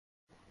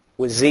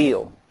with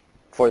zeal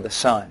for the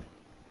Son.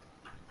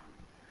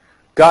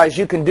 Guys,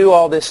 you can do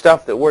all this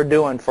stuff that we're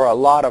doing for a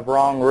lot of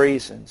wrong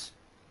reasons.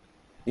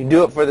 You can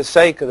do it for the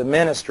sake of the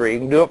ministry. You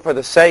can do it for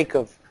the sake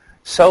of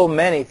so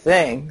many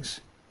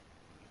things.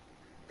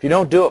 If you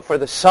don't do it for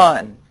the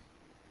Son,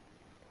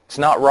 it's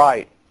not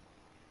right.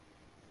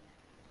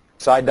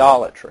 It's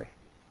idolatry.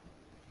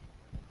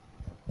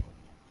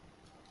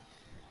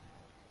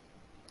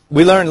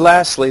 We learned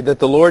lastly that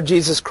the Lord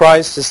Jesus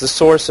Christ is the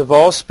source of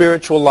all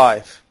spiritual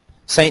life.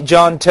 St.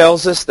 John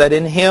tells us that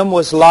in Him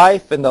was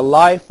life, and the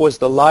life was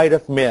the light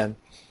of men.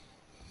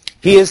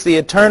 He is the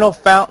eternal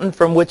fountain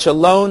from which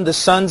alone the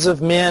sons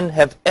of men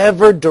have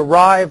ever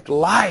derived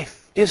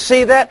life. Do you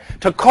see that?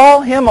 To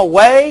call Him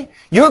away?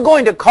 You're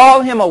going to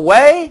call Him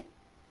away?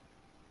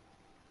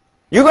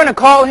 You're going to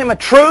call Him a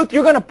truth?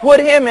 You're going to put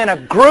Him in a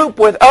group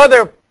with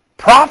other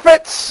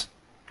prophets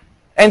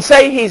and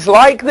say He's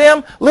like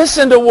them?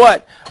 Listen to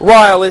what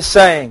Ryle is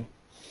saying.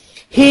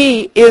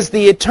 He is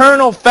the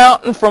eternal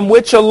fountain from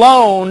which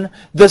alone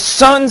the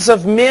sons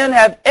of men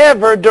have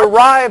ever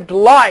derived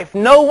life.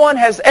 No one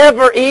has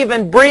ever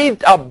even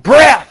breathed a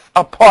breath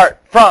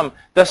apart from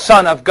the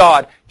Son of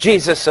God,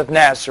 Jesus of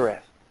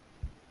Nazareth.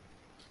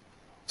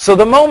 So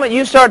the moment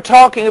you start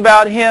talking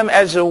about Him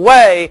as a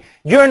way,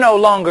 you're no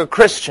longer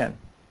Christian.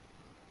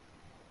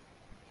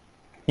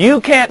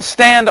 You can't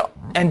stand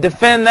and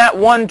defend that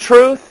one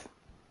truth,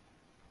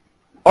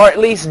 or at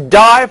least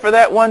die for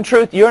that one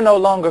truth. You're no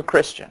longer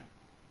Christian.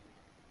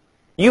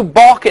 You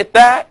balk at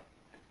that,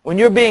 when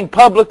you're being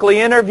publicly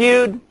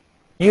interviewed,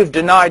 you've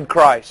denied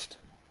Christ.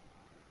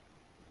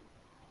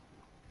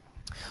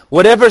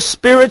 Whatever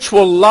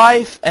spiritual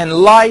life and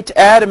light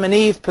Adam and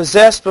Eve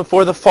possessed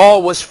before the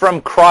fall was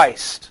from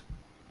Christ.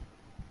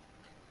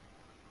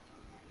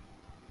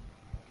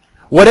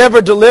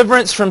 Whatever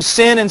deliverance from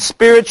sin and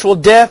spiritual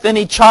death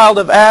any child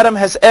of Adam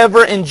has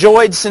ever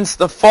enjoyed since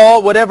the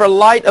fall, whatever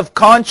light of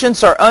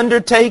conscience or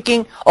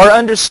undertaking or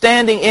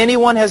understanding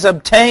anyone has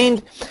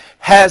obtained,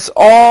 has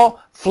all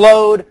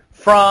flowed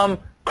from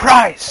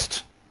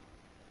Christ.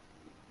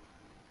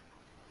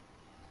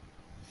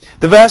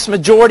 The vast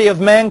majority of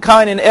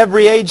mankind in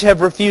every age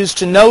have refused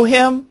to know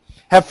Him,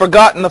 have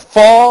forgotten the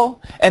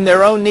fall and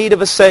their own need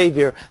of a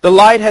Savior. The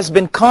light has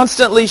been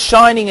constantly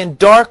shining in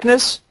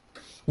darkness.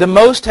 The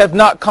most have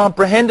not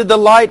comprehended the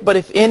light, but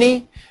if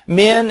any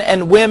men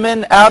and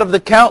women out of the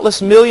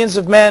countless millions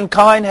of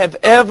mankind have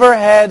ever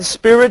had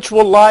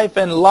spiritual life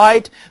and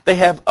light, they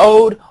have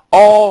owed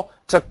all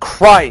to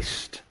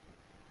Christ.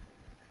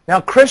 Now,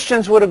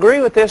 Christians would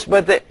agree with this,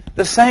 but at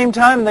the same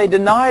time, they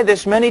deny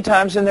this many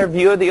times in their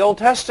view of the Old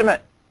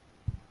Testament.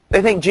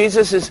 They think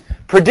Jesus is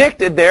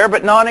predicted there,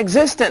 but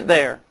non-existent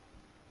there.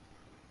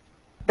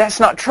 That's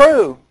not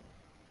true.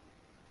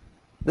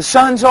 The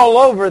Son's all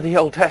over the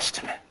Old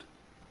Testament.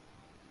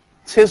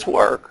 It's His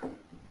work.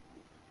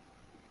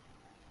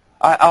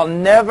 I'll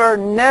never,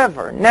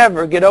 never,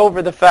 never get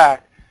over the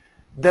fact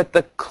that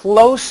the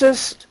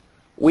closest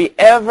we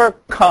ever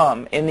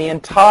come in the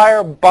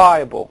entire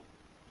Bible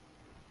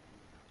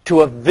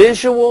to a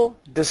visual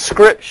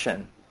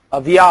description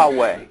of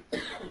Yahweh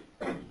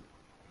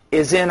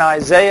is in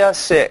Isaiah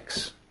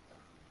 6.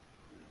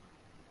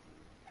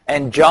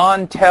 And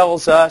John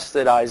tells us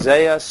that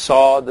Isaiah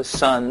saw the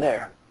Son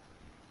there.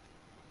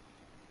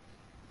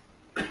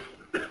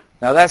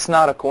 Now that's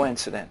not a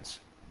coincidence.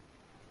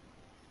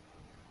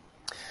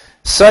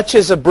 Such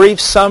is a brief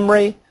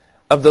summary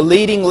of the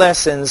leading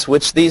lessons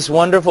which these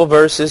wonderful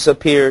verses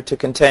appear to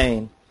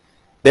contain.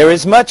 There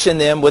is much in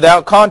them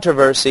without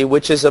controversy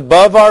which is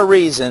above our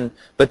reason,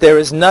 but there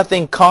is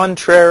nothing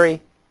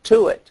contrary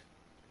to it.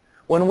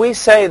 When we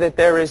say that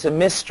there is a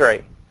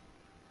mystery,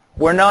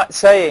 we're not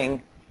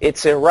saying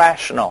it's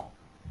irrational.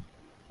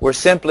 We're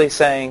simply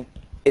saying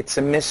it's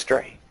a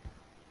mystery.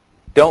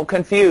 Don't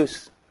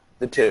confuse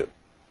the two.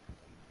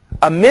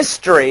 A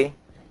mystery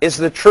is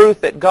the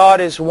truth that God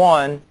is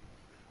one,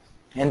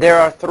 and there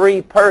are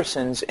three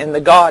persons in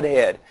the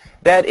Godhead.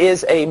 That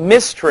is a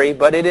mystery,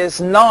 but it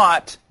is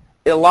not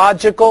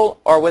illogical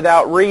or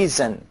without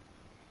reason.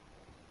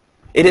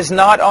 It is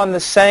not on the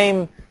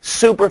same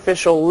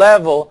superficial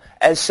level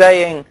as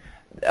saying,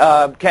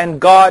 can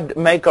God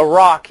make a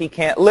rock He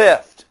can't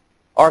lift?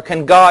 Or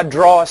can God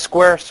draw a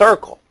square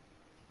circle?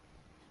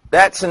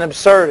 That's an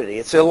absurdity.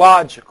 It's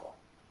illogical.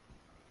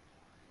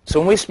 So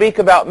when we speak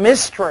about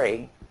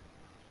mystery,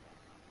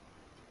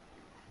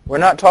 we're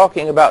not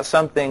talking about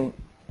something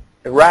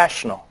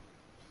irrational.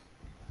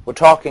 We're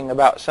talking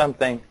about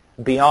something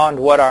beyond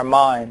what our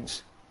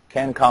minds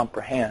can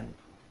comprehend.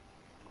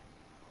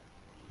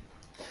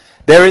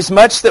 There is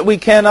much that we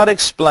cannot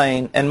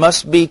explain and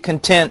must be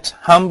content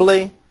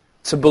humbly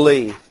to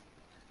believe.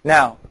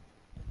 Now,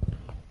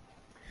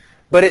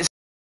 but it's